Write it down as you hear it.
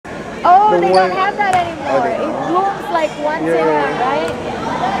Oh, they don't have that anymore. It blooms like once in a, right?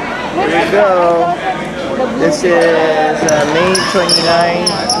 Here you go. This is May 29,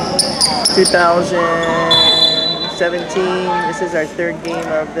 2017. This is our third game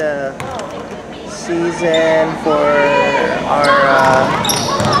of the season for our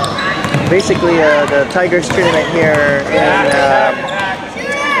basically the Tigers tournament here in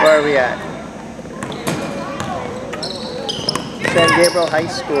where are we at? San Gabriel High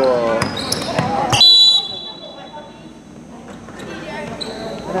School.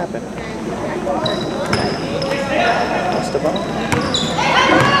 What happened? Lost the ball.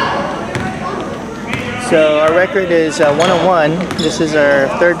 So our record is 101. This is our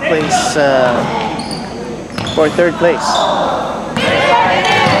third place for third place.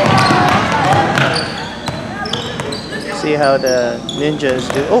 See how the Ninjas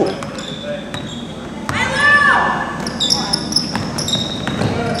do. Oh.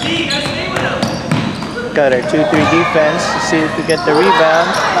 Got our 2-3 defense to see if we get the rebound.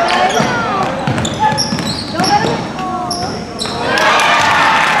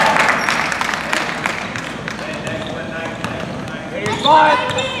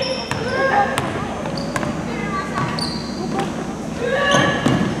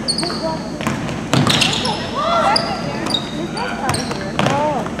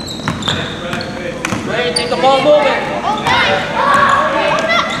 Ready, take the ball moving.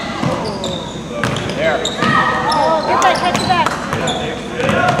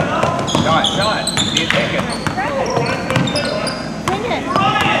 Shot. You take it.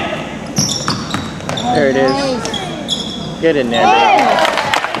 There it is. Get in there.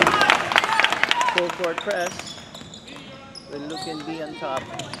 Full court press. With Luke and B on top.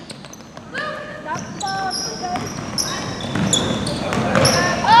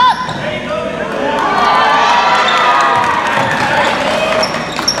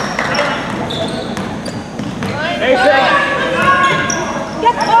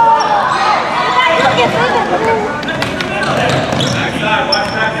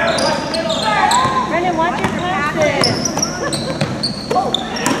 Brendan, watch your passes.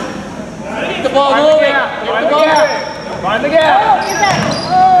 Keep the ball moving. Find the gap. Oh, get that.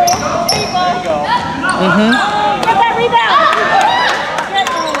 Oh, there you go. Get that rebound. Get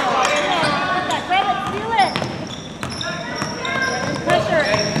that. Grab it. Steal it. Pressure.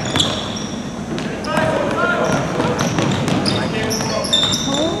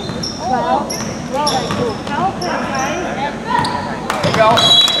 Well. There you go.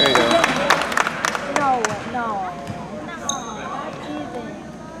 There you go. No.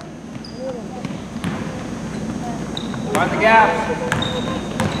 Find the gap.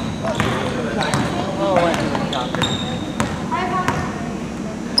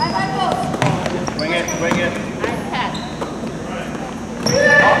 Swing it.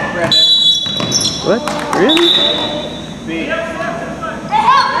 Oh, Brandon. What? Really? B.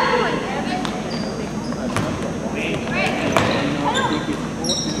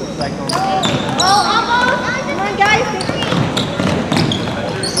 Oh, almost. Come on, guys.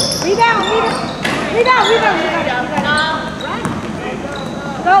 Rebound.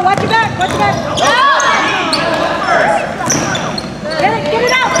 Go, watch your back. Get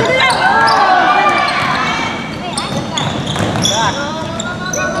it out.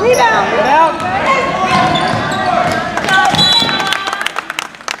 Rebound.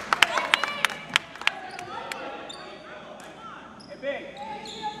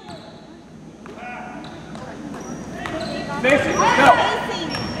 Mason, let's go.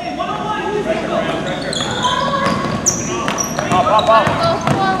 Up. Go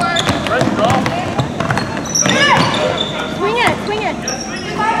forward. Let's go. Swing it.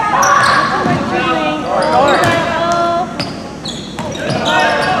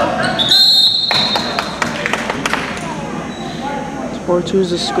 It's 4-2 is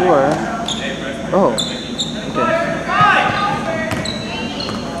the score. Oh. Okay.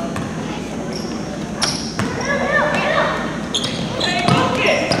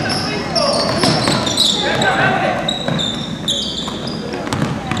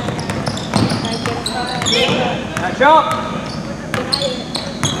 Jump!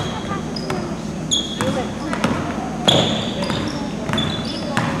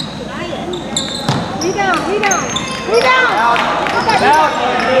 Rebound! Out!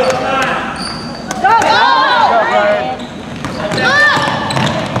 Go!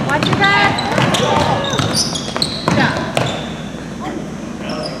 Watch your back!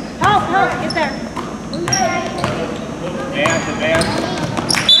 Help! Get there! Advance.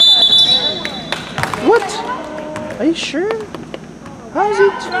 What? Are you sure? How is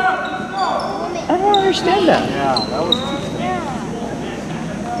it? I don't understand that. Yeah, that was too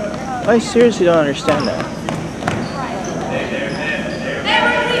I seriously don't understand that.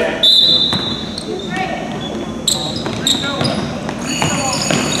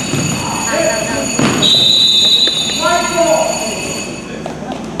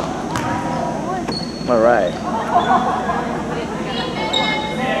 All right.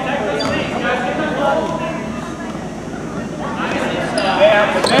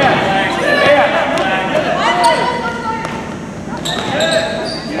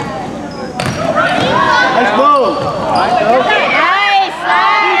 Nice move. Nice.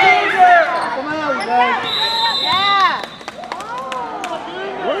 Come on, guys. Yeah.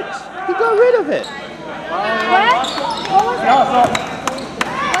 What? He got rid of it. What? What was that?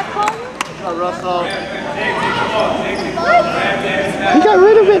 What call? Russell. He got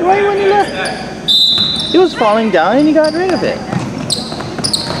rid of it right when he left. He was falling down and he got rid of it.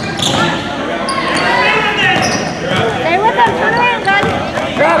 Stay with him. Turn around, guys.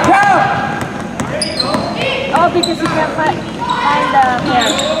 Oh, because he can't find the hair.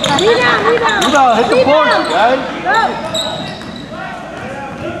 Rebound. Hit the board, guys. Go.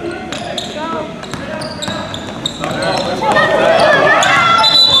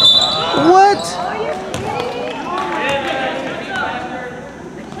 What?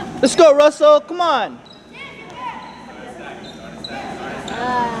 Let's go, Russell. Come on.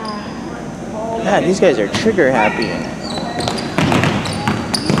 God, these guys are trigger happy.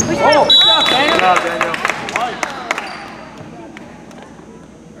 Oh, good job, Daniel.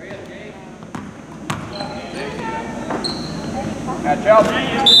 Catch up.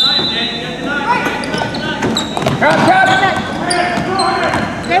 Trap.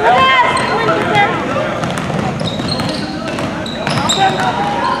 Stay with us.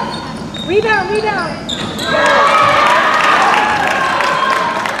 Rebound.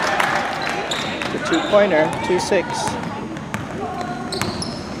 The two-pointer, 2-6.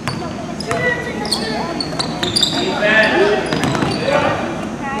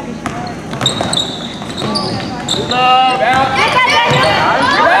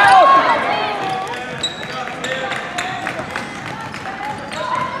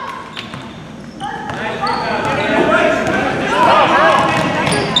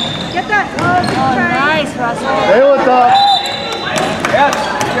 Get that. Oh, nice, Russell. Stay with us. Yes,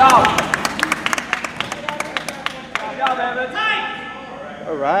 good job. Good job, Evan.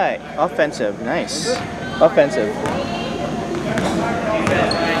 All right, offensive, nice. Offensive.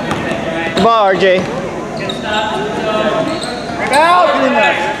 Come on, RJ. Rebound. Get in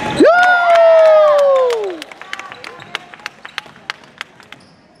there. Woo!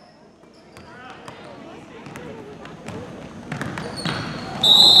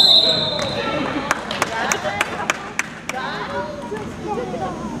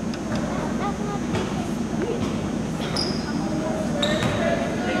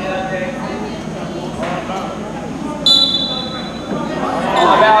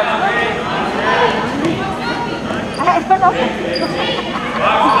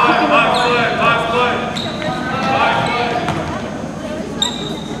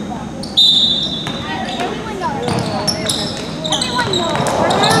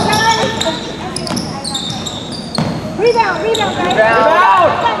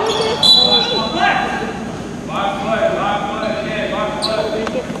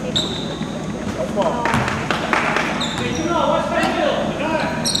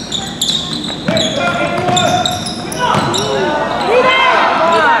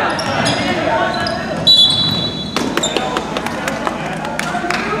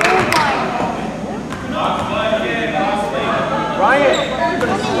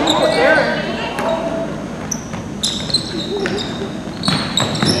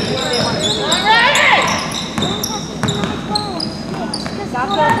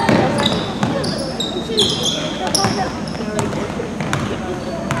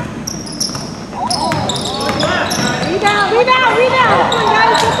 Rebound, guys. Rebound. Come on,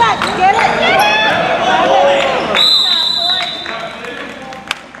 guys, get that. Get it.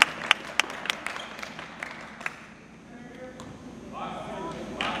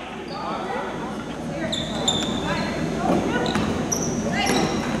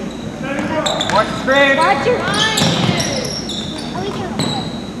 Watch the screen. Watch your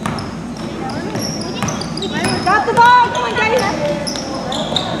got the ball. Come on, guys.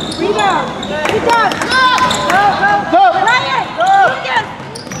 Rebound. Good job. Go. Ryan. Go.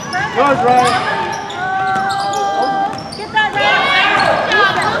 Goes, Ryan. Get that, Ryan.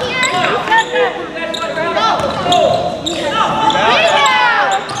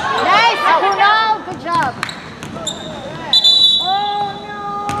 Rebound. Nice. Kuno. Good job.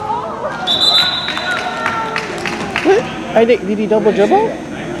 What? Did he double dribble?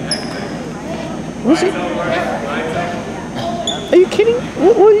 Was it? Are you kidding?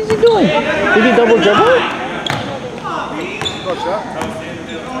 What is he doing? Did he double dribble?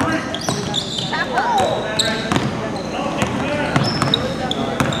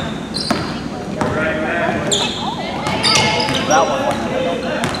 That one.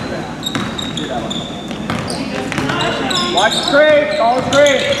 Watch the screen. Call the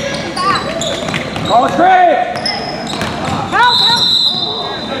screen. Call the screen. Help, help.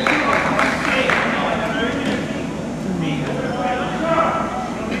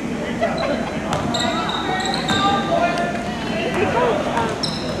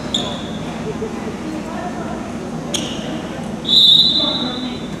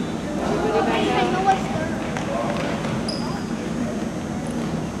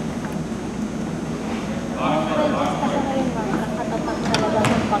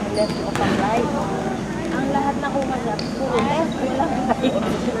 Left o pang right. Ang lahat na kumalap, puro left, walang right.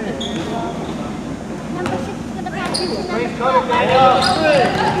 Number 6 is gonna pass you.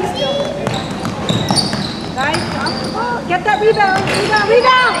 Guys, get that rebound,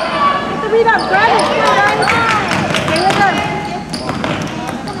 rebound! Get the rebound, grab it, guys! Stay with them.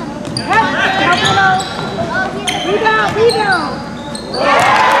 Help below. Rebound!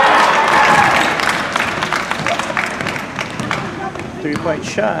 3-point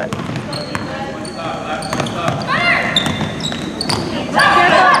shot.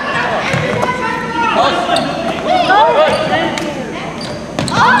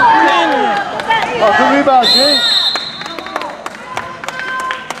 Oh, good rebound, Jay.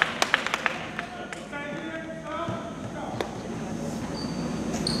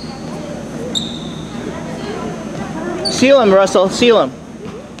 Seal him, Russell. Seal him.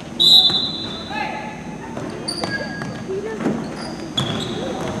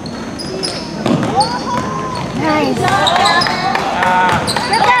 Nice. Yeah,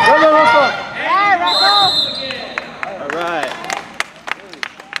 Russell. All right.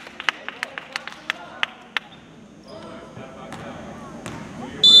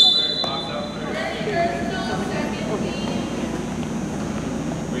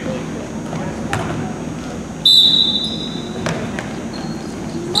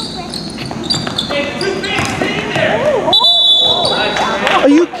 Are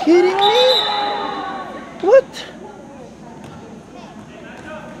you kidding me? What?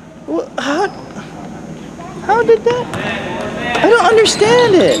 How did that? I don't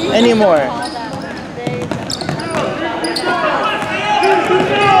understand it anymore.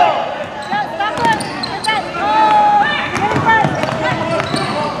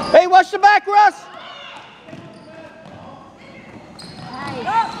 Hey, watch the back, Russ.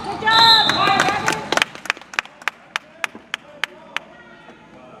 Good job.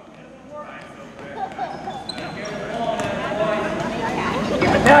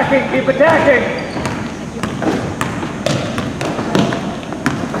 Keep attacking.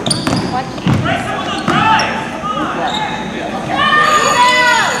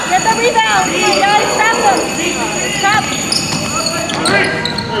 Get the rebound. Guys, trap them. Trap.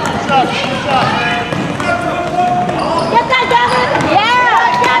 Get that, Gavin.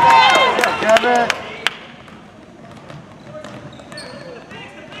 Yeah, Gavin.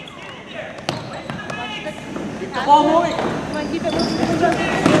 Keep the ball moving. Come on, keep it moving.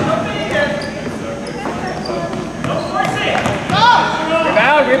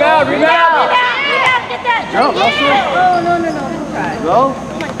 Rebound. Get that. No, Russell. Oh, no. Try. Go.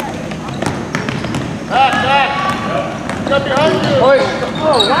 Back. Got behind you. Push.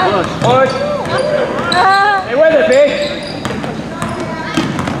 Oh, wow. Push. Stay with it, B.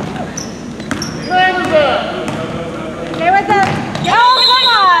 Stay with them. Oh, come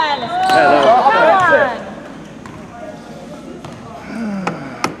on. Come on.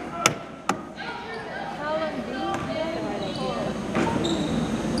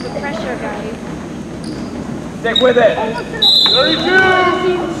 Pressure, guys. Stick with it. 32.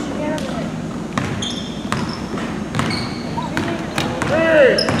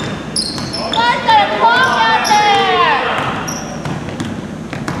 Hey. What the fuck out there?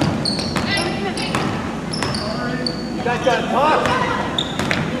 You guys got to talk.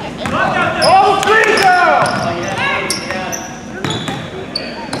 Oh, three now.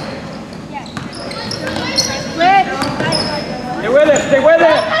 Stay with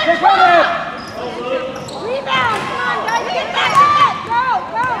it. Rebound, come on, guys, get that. Go.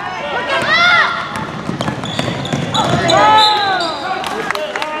 Look at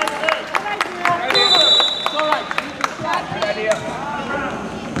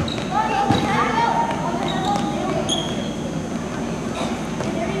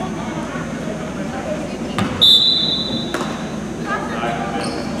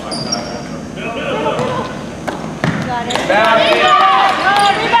Oh,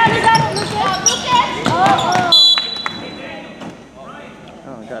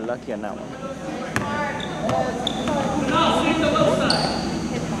 got lucky on that one.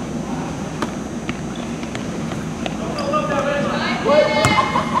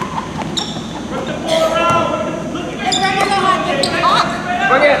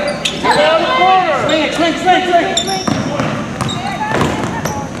 Bring it! Get down the corner! Swing it, swing, swing, swing!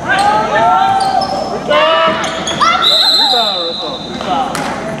 Rebound, Russell. Rebound.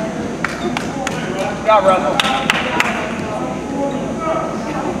 Good job, Russell.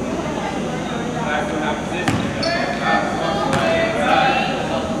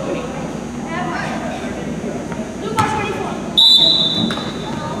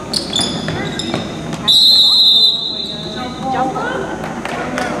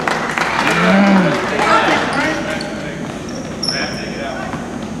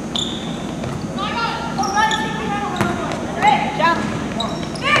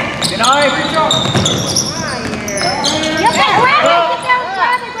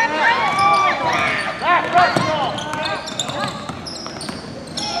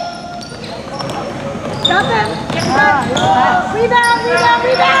 Rebound, rebound,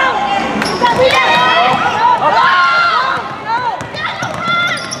 rebound! Rebound!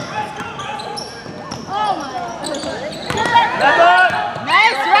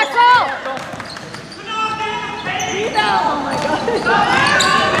 Nice, Russell! Rebound! Oh my God!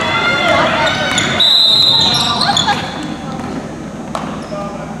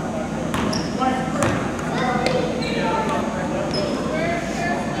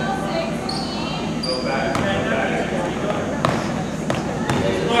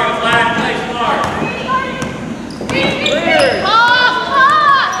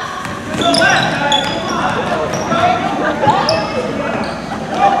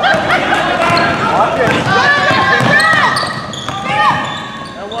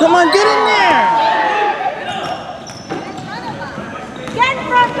 Come on, get in there! Get in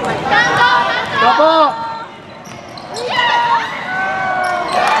front of us! Stop up!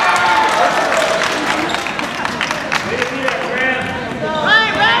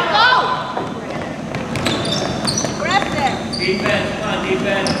 Defense, come on,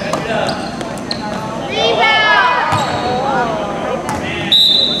 defense, catch it up. Rebound!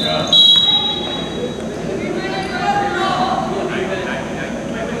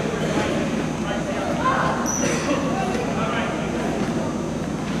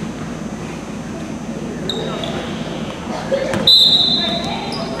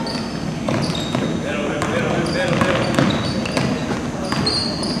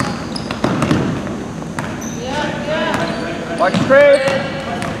 Watch the crate.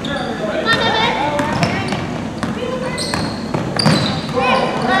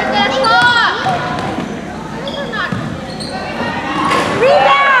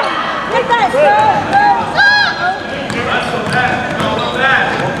 Rebound! Get that!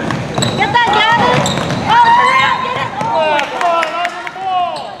 Get that, Gavin! Oh, hurry up! Get it! Oh, Come on, out of the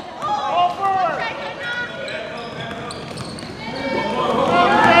ball. All forward.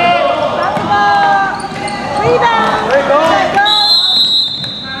 rebound! There you go.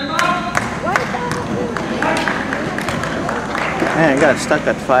 Man, I got stuck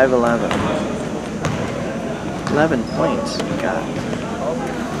at 5'11". 11 points. God.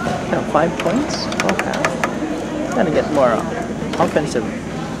 Yeah, 5 points? Okay. Gotta get more offensive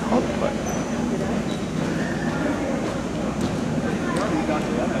output.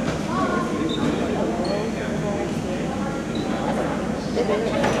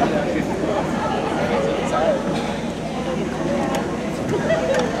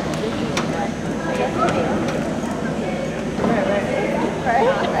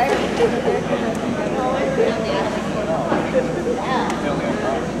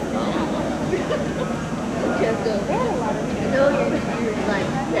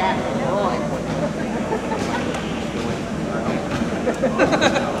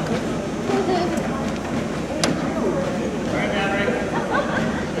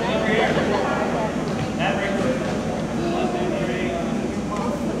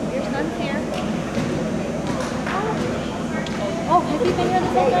 Oh, have you been here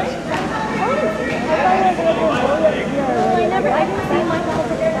this whole time? I didn't see Michael.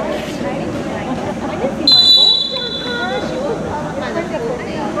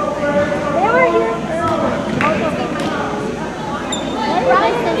 They were here.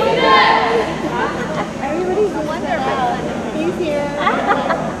 Everybody's wonderful. He's here.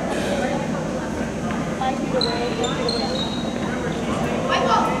 5 feet away. 10 feet away.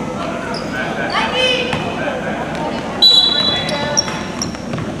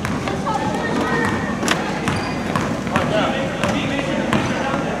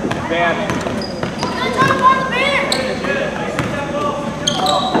 man.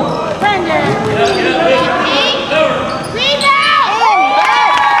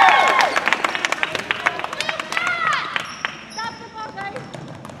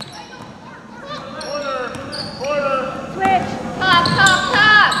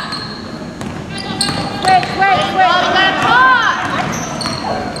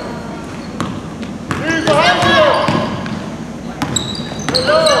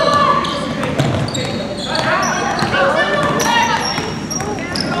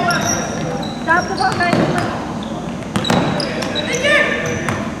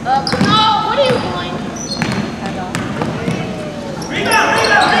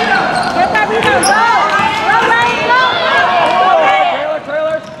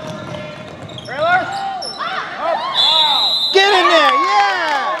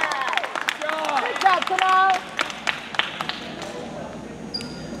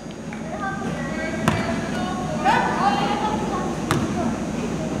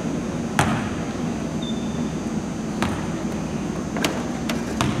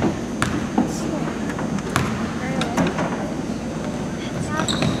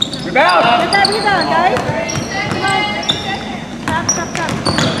 Rebound! Get that rebound, guys. Come on. Stop.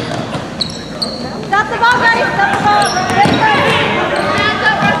 Stop the ball, guys. Stop the ball. Get it.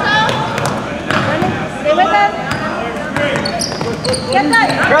 Stay with them. Get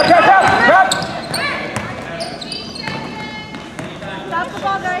that. Grab! Stop the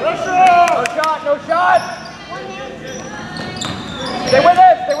ball, guys. No shot! Stay with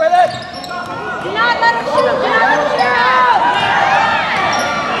it! Do not let him shoot.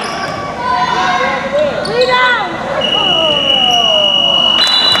 Rebound.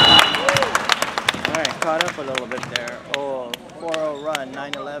 Alright, caught up a little bit there. Oh, 4-0 run,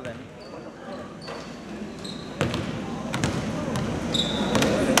 9-11.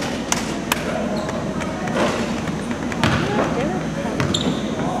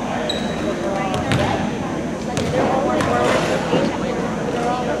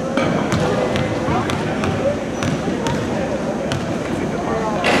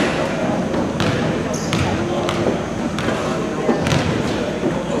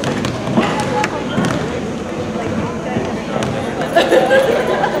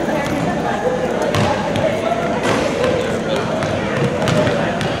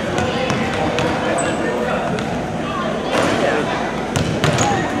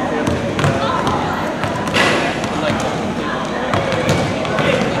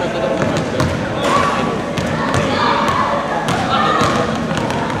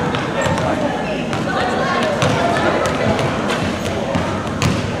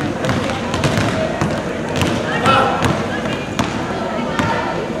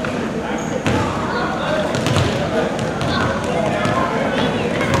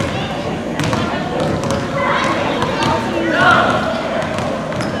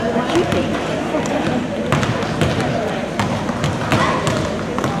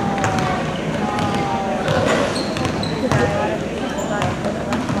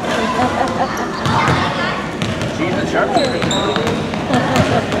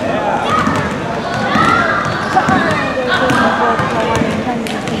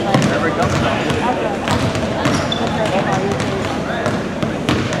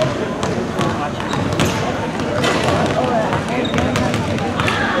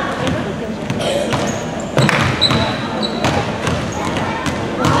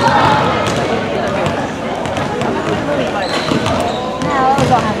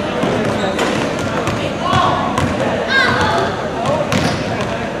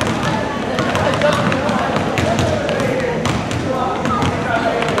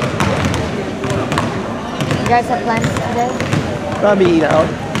 You guys have plans today? Probably eat out.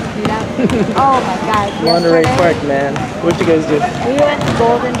 Oh my god. Monterey Park, man. What'd you guys do? We went to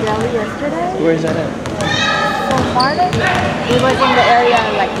Golden Deli yesterday. Where's that at? So Martin, he was in the area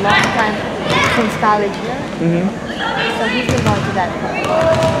like long time since college year. So he's been going to that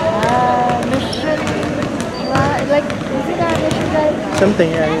Mission Drive, like is it that Mission Drive?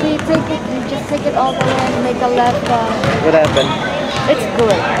 Something, yeah. You just take it all the way and make a left. What happened? It's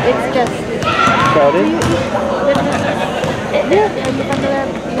good. It's just Crowded?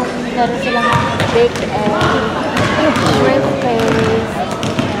 Meron silang baked egg, shrimp paste.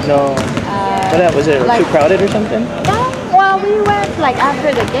 No. What happened? Was it like, too crowded or something? No. Well, we went like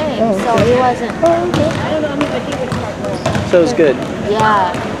after the game, so it wasn't. So it was good.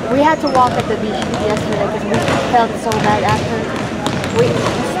 Yeah. We had to walk at the beach yesterday because we felt so bad after. We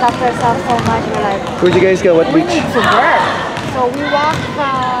stuffed ourselves so much. We're like, Where'd you guys go? What we beach? need to work. So we walked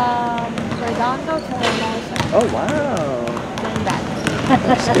from Redondo to Hermosa. Oh, wow. Going back.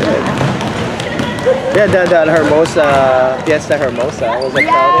 That's good. Yeah, the Hermosa, Fiesta Hermosa. Was it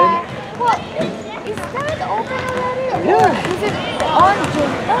crowded? Well, is that open already? Yeah. Or is it on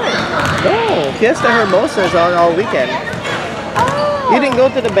June 3rd? No, Fiesta Hermosa is on all weekend. Oh. You didn't go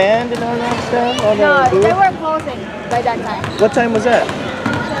to the band and all that stuff? All the No, booth? they were closing by that time. What time was that?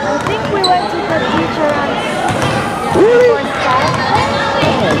 I think we went to the beach around Really? 4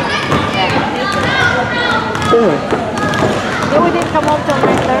 Cool. Then we didn't come home till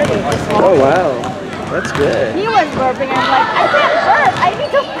 9:30. Oh wow, that's good. He was burping. I'm like, I can't burp. I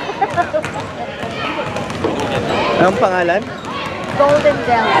need to burp. Anong pangalan? Golden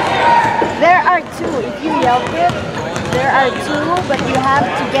Deli. There are two. If you Yelp it, there are two, but you have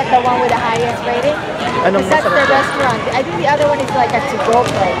to get the one with the highest rating. Anong Because that's masarap the doon? restaurant. I think the other one is like a to-go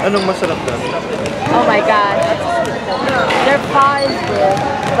place. Anong masarap doon? Oh my god. Their pho is good,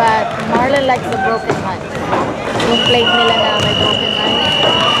 but Marlon likes the broken hunch. Yung plate nila na may broken hunch.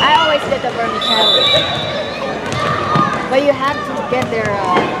 I always get the vermicelli. But you have to get their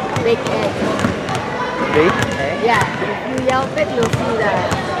baked egg. Baked egg? Yeah, if you Yelp it, you'll see that.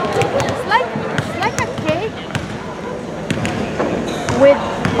 It's like a cake with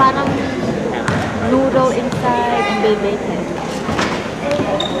parang noodle inside and they bake it.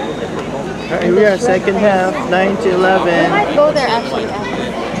 Alright, we are second half, 9 to We 11. might go there actually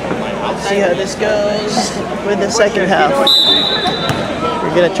after. See how this goes with the second half.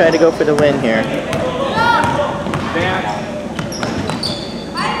 We're gonna try to go for the win here.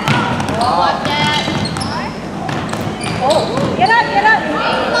 Get up, get up!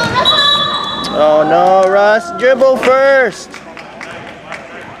 Oh no, Russ, dribble first.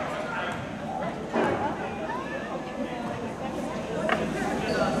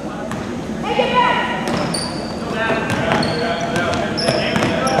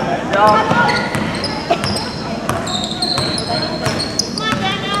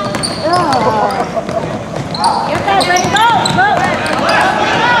 Get that, Ray, go! Go!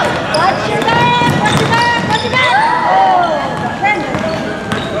 Watch your back! Watch your back! Watch your back!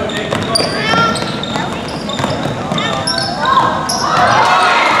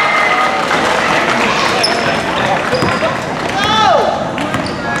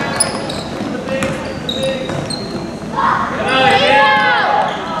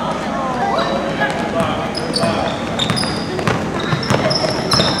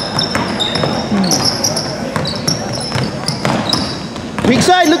 Weak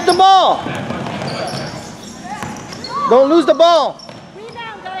side, look the ball. Don't lose the ball.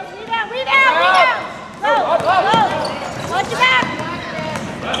 Rebound, guys! Rebound! Rebound! Rebound! Go! Go! Watch your back!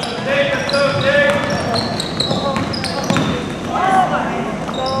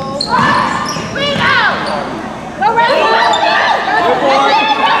 Rebound! Go, Ray!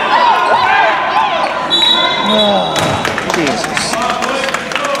 Jesus.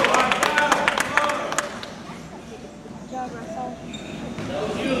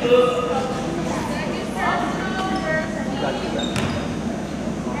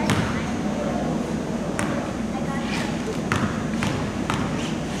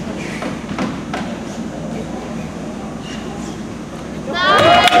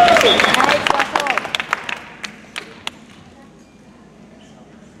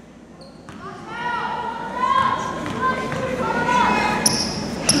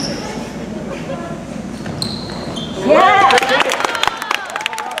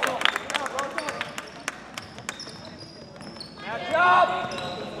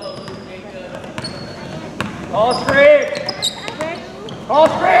 All straight! All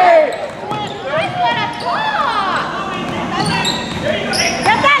straight!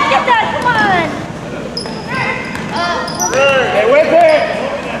 Get that, come on! Stay with it!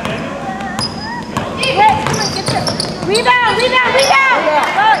 Wait, come on, get that. Rebound, rebound, rebound!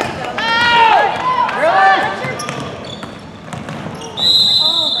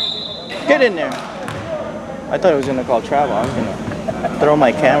 Get in there. I thought it was gonna call travel. I was gonna throw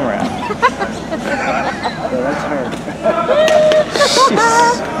my camera out. That's her.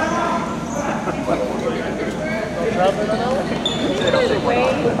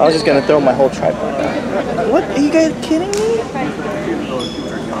 I was just gonna throw my whole tripod out. What? Are you guys kidding me?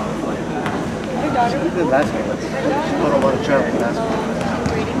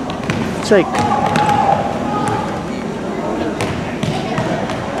 It's like.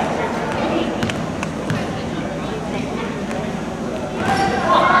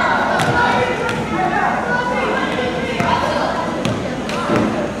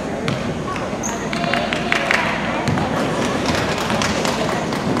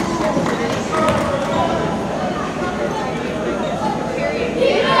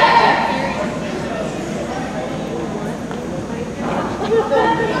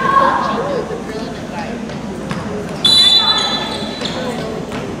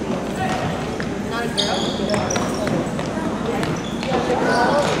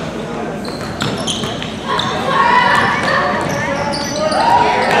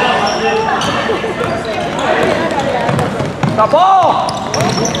 Stop ball!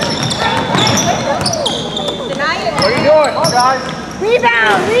 What are you doing, guys?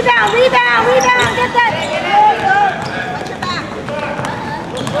 Rebound, rebound, rebound, rebound. Get that.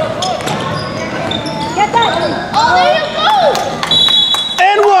 Get that. Oh, there you go.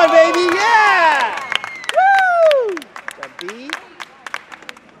 And one, baby, yeah! Woo! The B.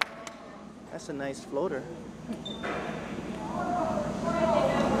 That's a nice floater.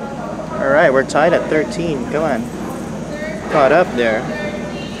 All right, we're tied at 13. Come on. Caught up there.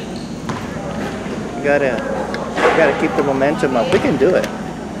 You gotta keep the momentum up. We can do it.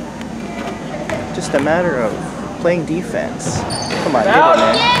 Just a matter of playing defense. Come on, get it,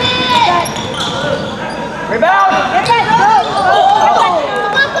 man. Rebound! Get that.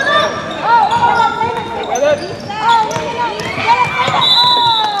 Go. With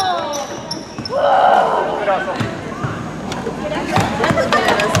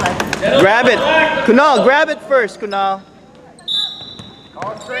it. Grab it. Kunal, grab it first, Kunal.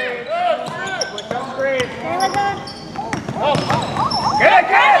 Call screen. Switch up screen. Get it,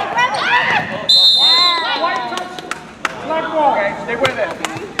 get it! Black ball. Okay, stay with it.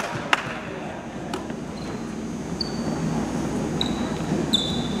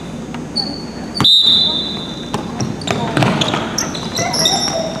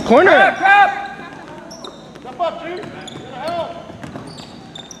 Corner. Grab, grab! Jump up, G.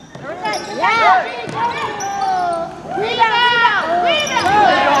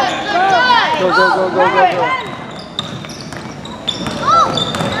 Go.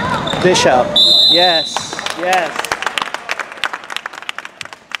 Dish out. Yes.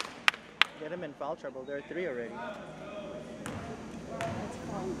 Get him in foul trouble. There are 3 already.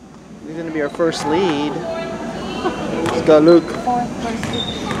 This is going to be our first lead. Let's go, Luke.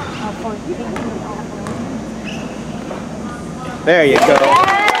 There you go.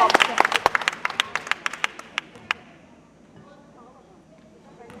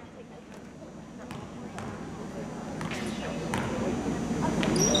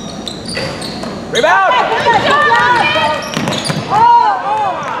 Rebound!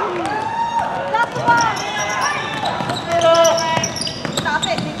 Stop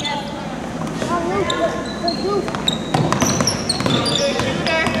it,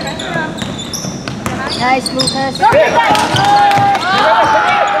 nice, Lucas. Is that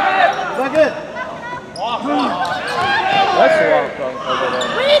good? Walk. Let's walk over there.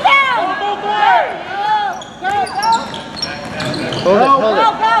 Rebound! Hold it.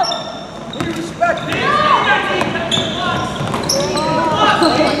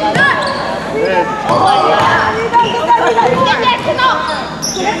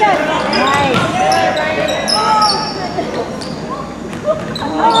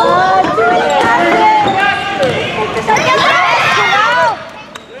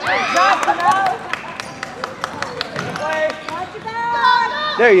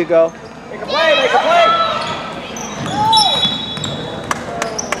 There you go. Make a play.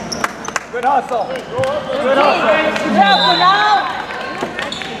 Good hustle.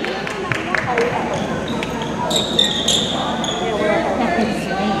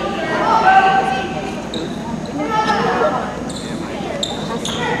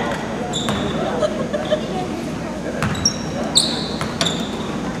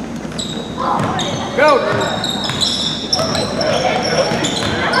 Go.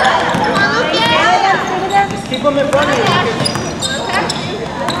 Keep them in front of you.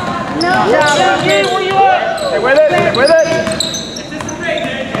 Where you at? Stay with it.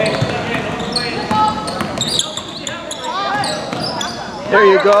 There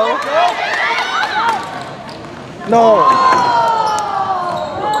you go. No.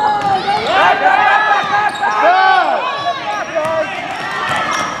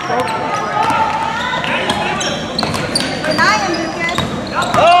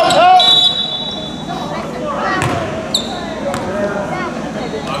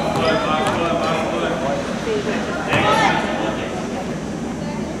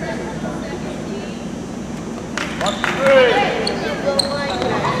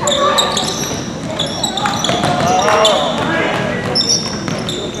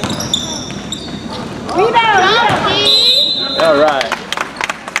 All right.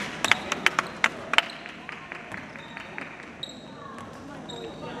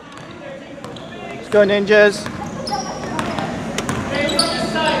 Let's go, Ninjas.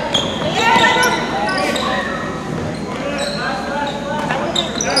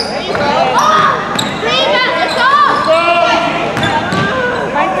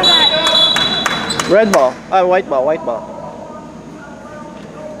 Red ball. White ball. White ball.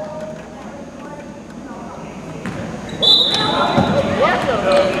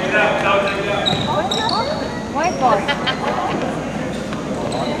 White ball.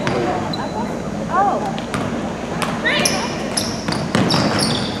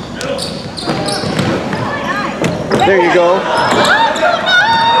 There you go.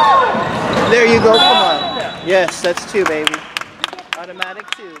 There you go. Come on. Yes, that's 2, baby. Automatic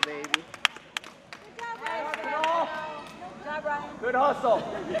 2, baby. Good hustle.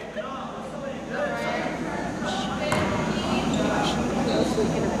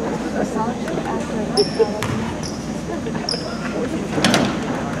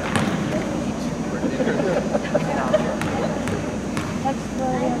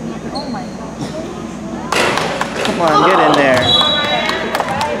 Oh my God. Come on, get in there.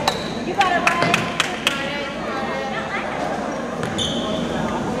 You got it right.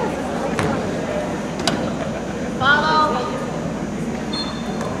 Follow.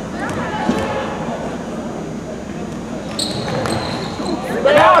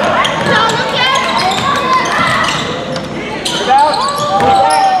 Get out. Get out.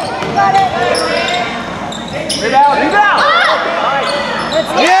 Get out. Get out.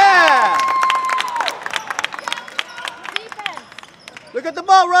 Yeah! Look at the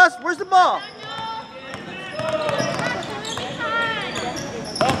ball, Russ. Where's the ball?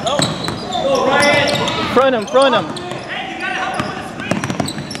 Front him, front him.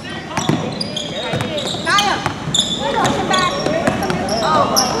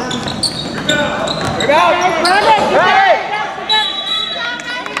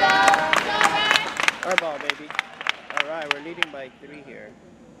 Our ball, baby. All right, we're leading by 3 here.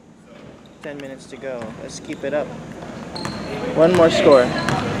 10 minutes to go. Let's keep it up. One more score.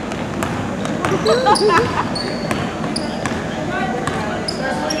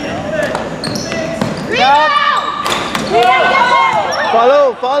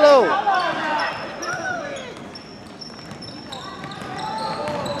 Follow, follow.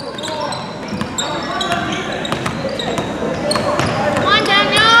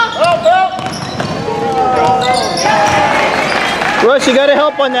 Russ, you gotta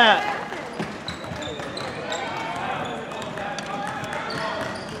help on that.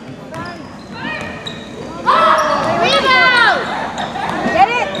 Rebound! Get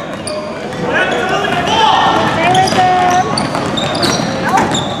it! Stay with them.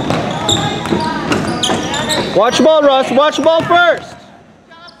 Watch the ball, Russ. Watch the ball first.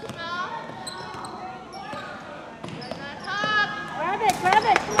 Grab it, grab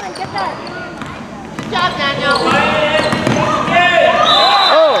it. Come on, get that. Good job, Daniel.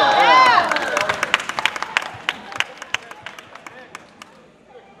 Oh.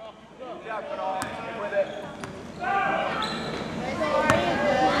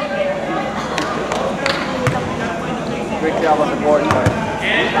 Great job on the board card.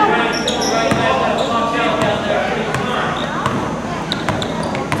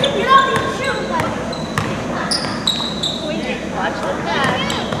 Watch the pass.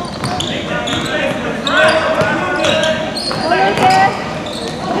 Get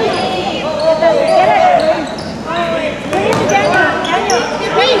it. Bring it to Daniel. Daniel.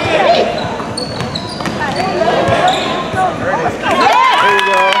 There you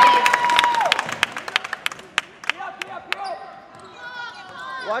go.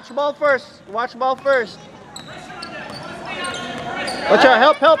 Watch the ball first. Watch the ball first. Watch out.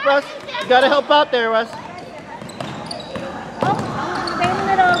 Help, help, Russ. You gotta help out there, Russ.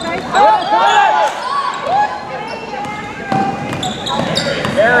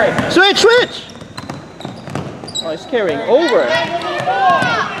 Switch, switch! Oh, he's carrying over.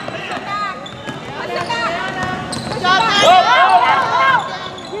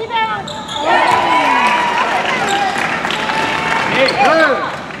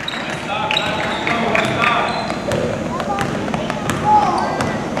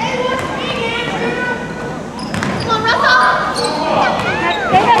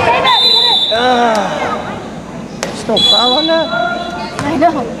 There's no foul on that? I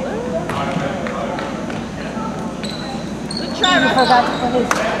know. I forgot to put his.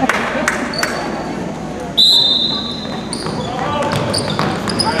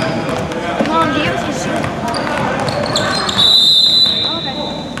 Come on, give us your shoe.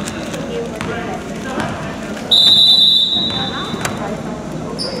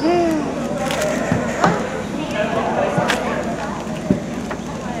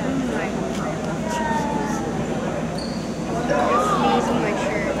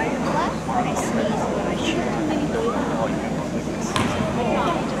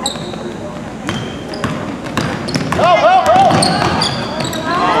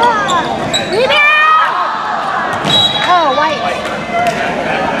 Oh, white.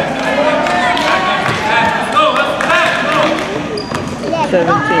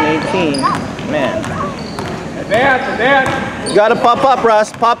 17-18. Man. Advance, advance. You gotta pop up,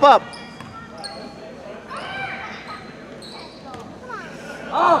 Russ. Pop up.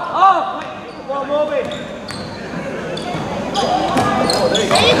 Off, off. Keep the ball moving.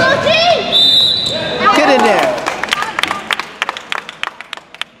 Get in there.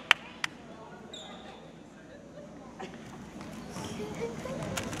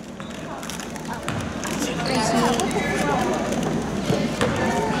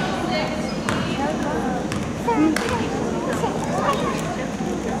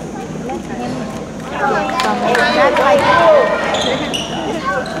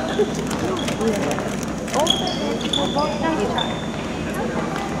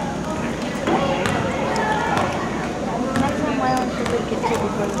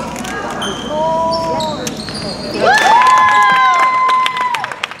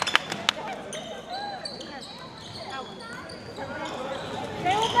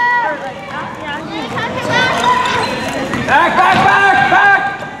 Back, back, back, back!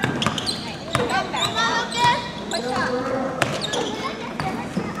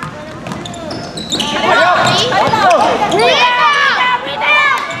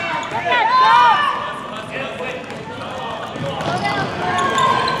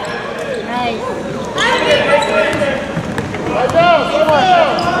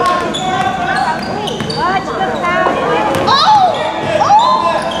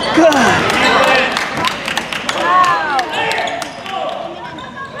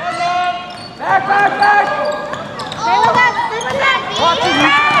 Back, back, back!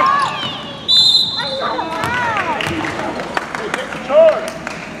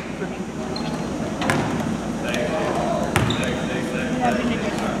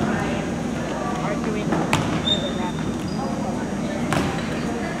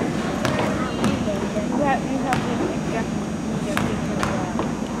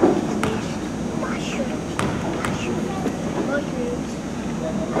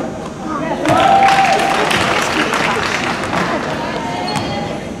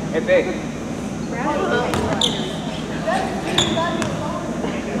 Hey, big.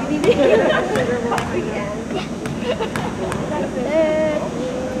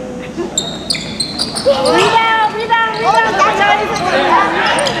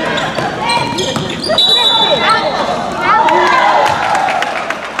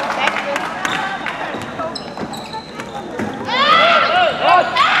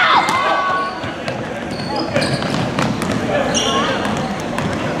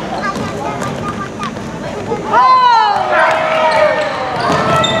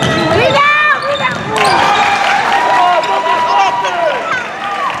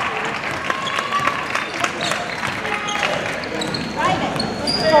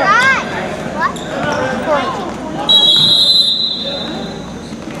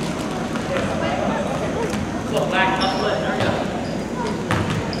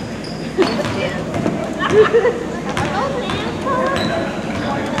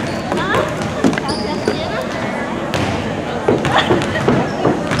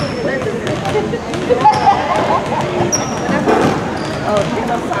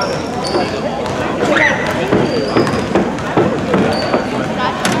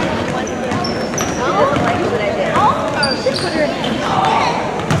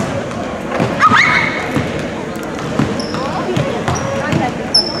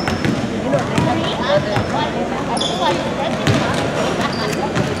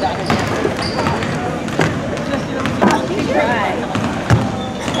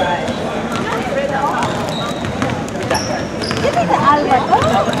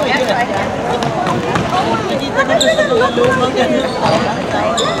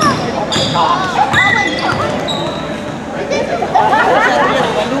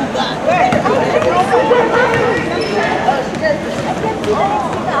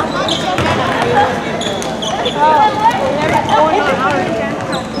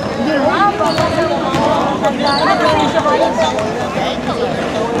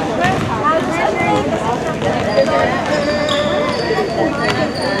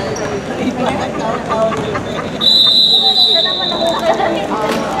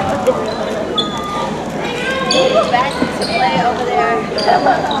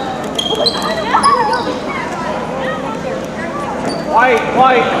 White,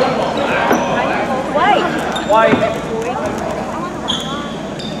 white. White. White.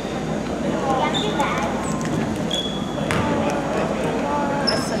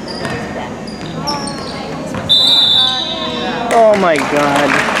 Oh my God.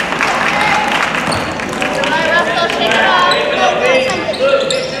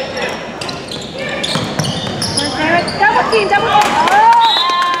 Double team, double team. Oh!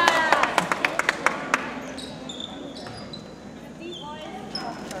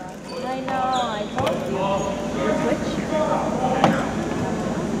 I know, I told you. Switch.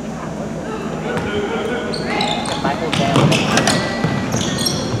 Michael Bell.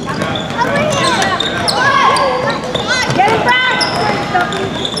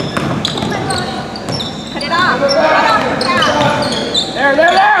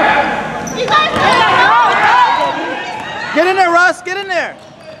 Russ, get in there.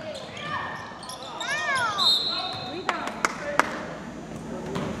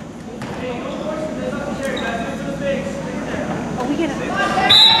 Oh, we get it.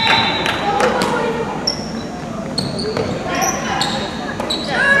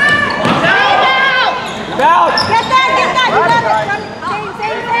 Out! Get that! You got it!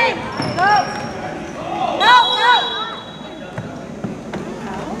 Same. Go! No!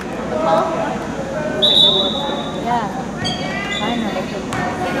 Yeah. Finally.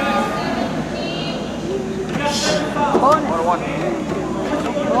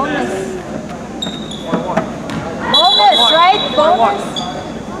 Bonus. 1-1. Bonus, right? Bonus.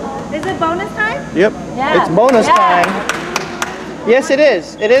 Is it bonus time? Yep. Yeah. It's bonus Yeah. time. Yes, it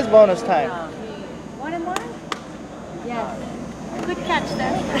is. It is bonus time. 1-1? Yes. Good catch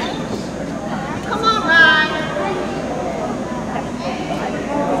there. Come on, Ryan.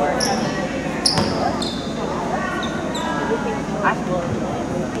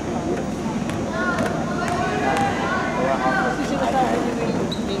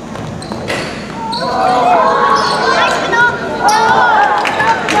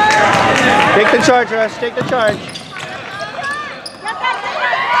 Take the charge, Russ. Take the charge.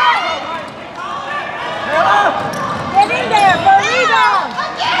 Get in there for a rebound.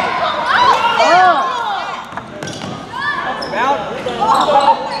 Out!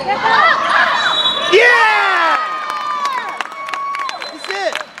 Yeah! That's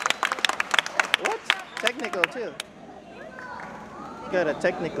it. What? Technical too. Got a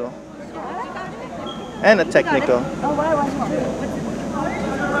technical. And a technical. Oh, why was one?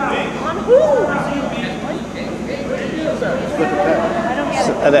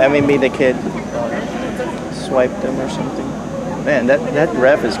 I mean, maybe the kid swiped him or something. Man, that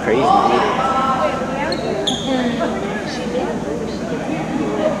ref is crazy, dude.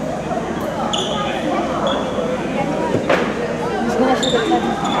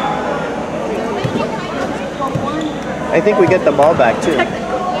 I think we get the ball back too.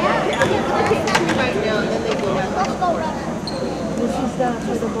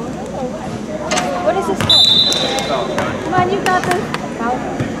 What is this for? Come on, you got this.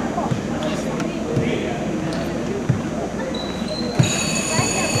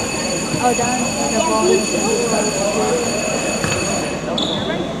 Oh, down. The ball is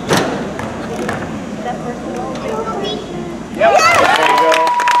that first one. There you go.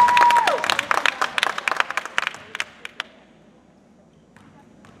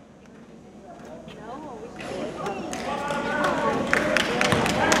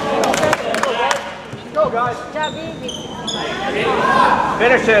 Go, guys. Job, baby.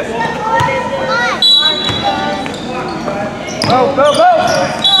 Finish this. Go!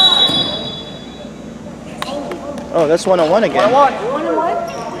 Oh, that's 1-on-1 again. 1-1.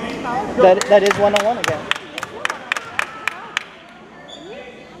 1-1? That is 1-on-1 again.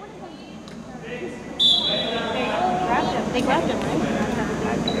 They grabbed him, right?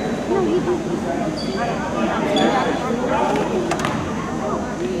 No, he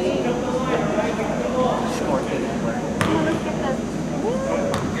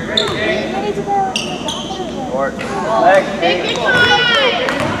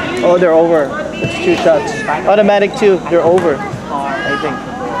Oh, they're over. It's 2 shots. Automatic 2. They're over, I think.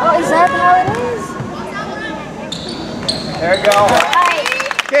 Oh, is that how it is? There you go.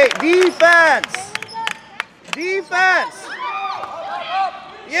 Okay, defense. Defense.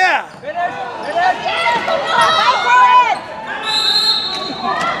 Yeah. Finish.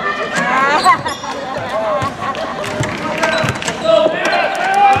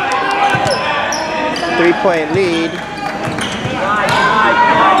 3-point lead.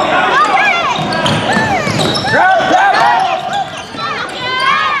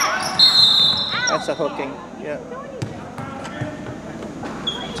 That's a hooking. Yeah.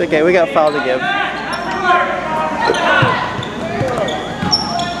 It's okay. We got a foul to give.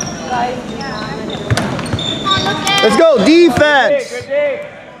 Let's go. Defense.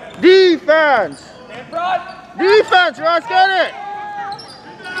 Defense. In front. Defense, Ross, get it.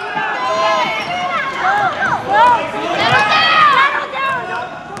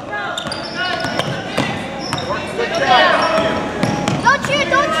 Don't shoot!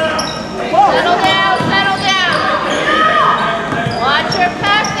 Settle down! Watch your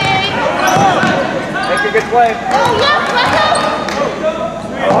passing! Make a good play. Oh, yes, let's go!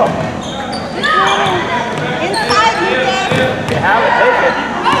 Inside, Lucas! You have it, take it.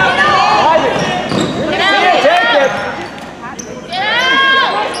 Drive it. Get out! Take it. Get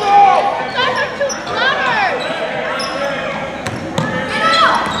out! You guys are too clever!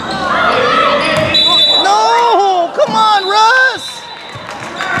 No! Come on, Russ!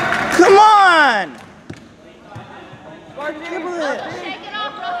 Come on! Dribble it.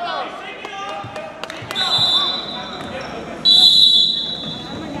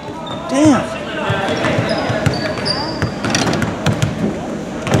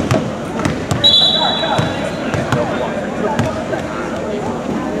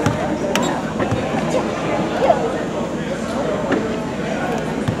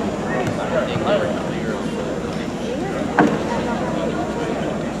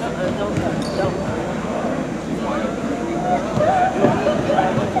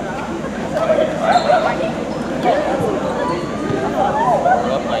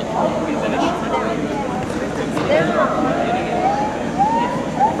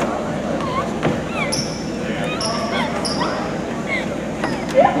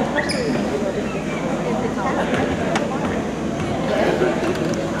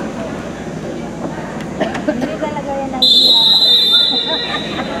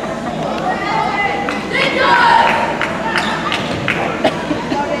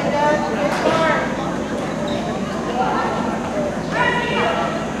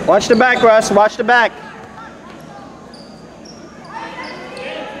 Watch the back, Russ. Watch the back.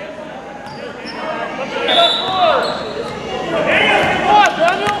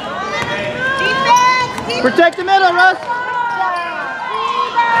 Protect the middle, Russ.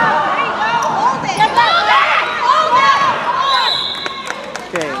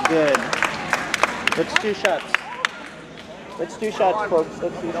 Okay, good. Let's do shots. Let's do shots, folks.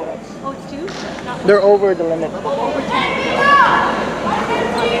 Let's do shots. Oh, it's 2? They're over the limit. Over 10.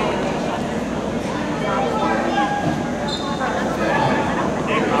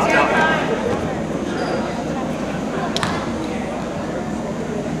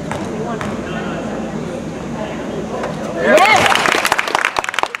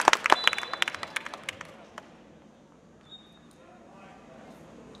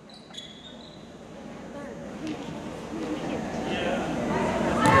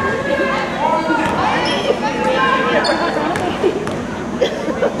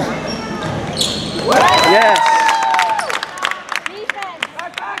 Yes.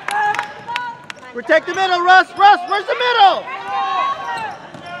 Protect the middle, Russ. Russ, where's the middle?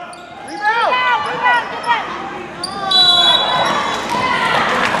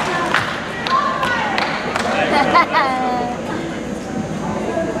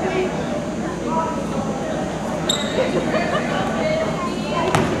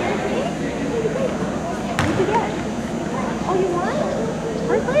 Oh, you won?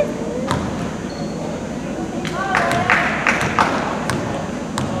 First place?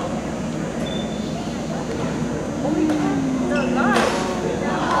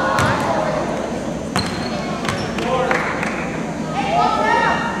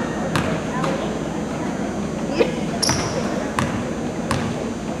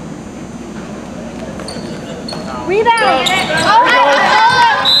 Rebound! I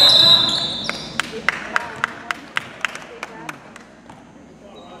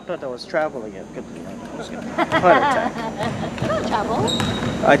thought that was travel again. Good. Heart attack. Not travel.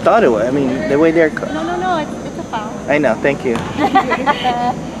 I thought it was. I mean, the way they're. No, it's a foul. I know. Thank you.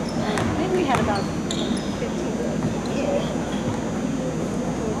 I think we had about 15.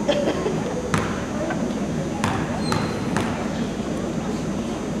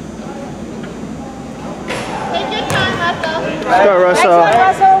 Take your time, Russell. Let's go, Russell.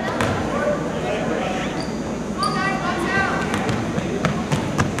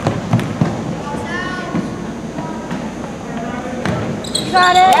 You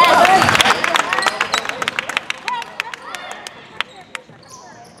got it.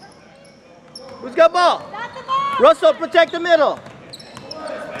 Who's got ball? Russell, protect the middle.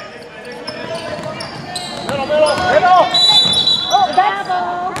 Middle. Oh, that's...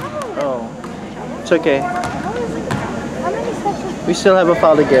 Oh, it's okay. How many sections? We still have a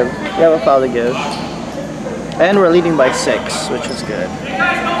foul to give. We have a foul to give. And we're leading by 6, which is good.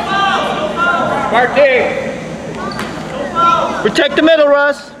 Marty. Protect the middle,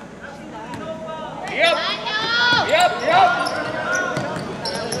 Russ. Yep.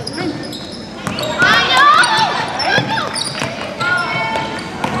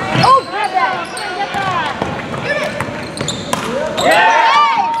 Oh, grab that. Get that.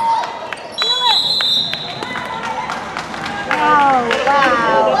 Oh,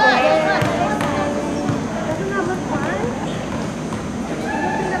 wow.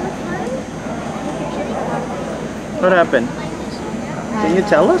 What happened? Can you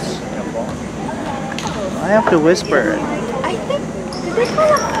tell us? I have to whisper. I think, did they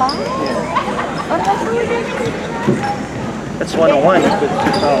call a foul? Yeah. Oh, that's what we did. That's 101 with 2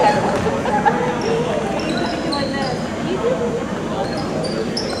 fouls.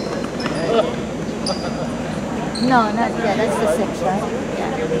 No, not yet. That's the 6, right?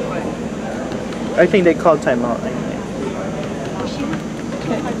 Yeah. I think they called timeout.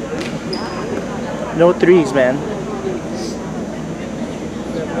 No threes, man.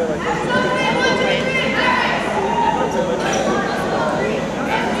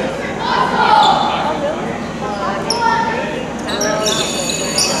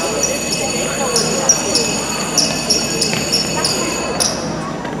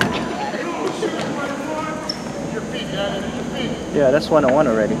 Yeah, that's 101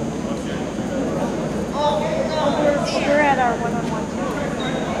 already. We're at our one-on-one too.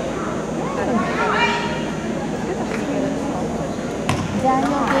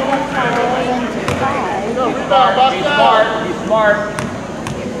 Daniel gave us foul and 5. He's smart.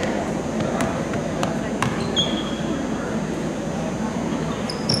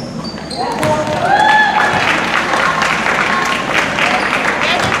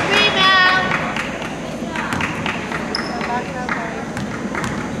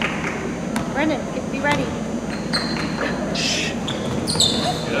 Brendan, be ready.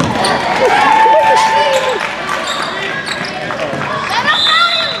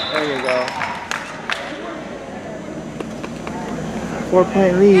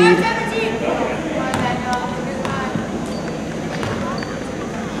 4-point lead.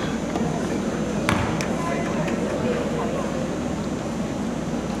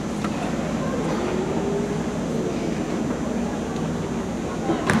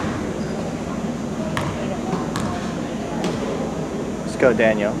 Let's go,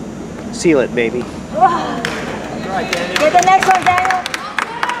 Daniel. Seal it, baby. Get the next one, Daniel.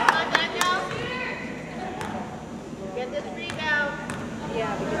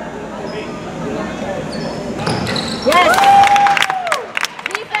 Yes!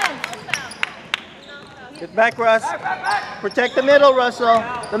 Defense! Get back, Russ. Protect the middle, Russell.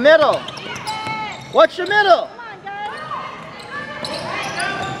 The middle. Watch the middle. Come on, guys.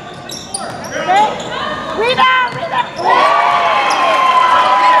 Okay. Rebound! Rebound!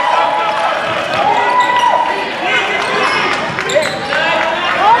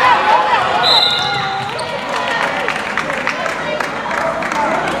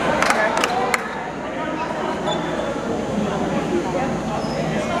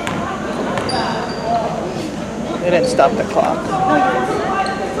 They didn't stop the clock.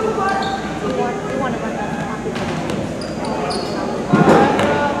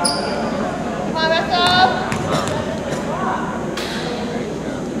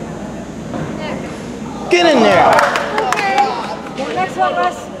 Get in there. Get the next one,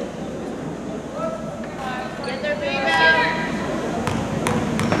 Russ. Get their rebound.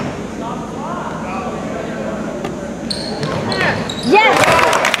 Yes!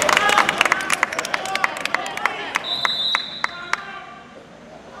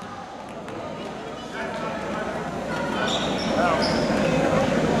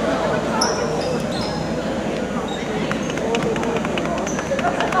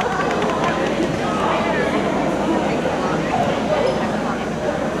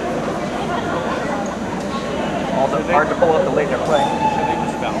 Hard to pull up the late they're playing. I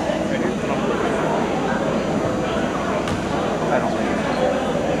don't think it's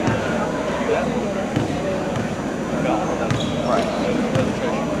right.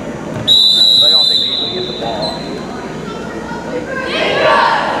 I don't think they usually get the ball.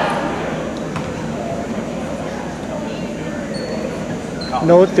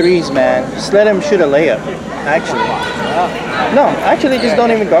 No threes, man. Just let him shoot a layup. Actually. No, actually just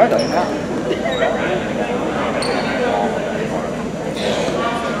don't even guard him.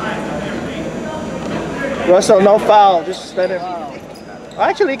 Russell, no foul. Just let him.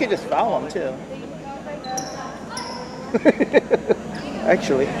 Actually, you could just foul him too.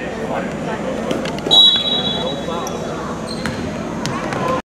 Actually.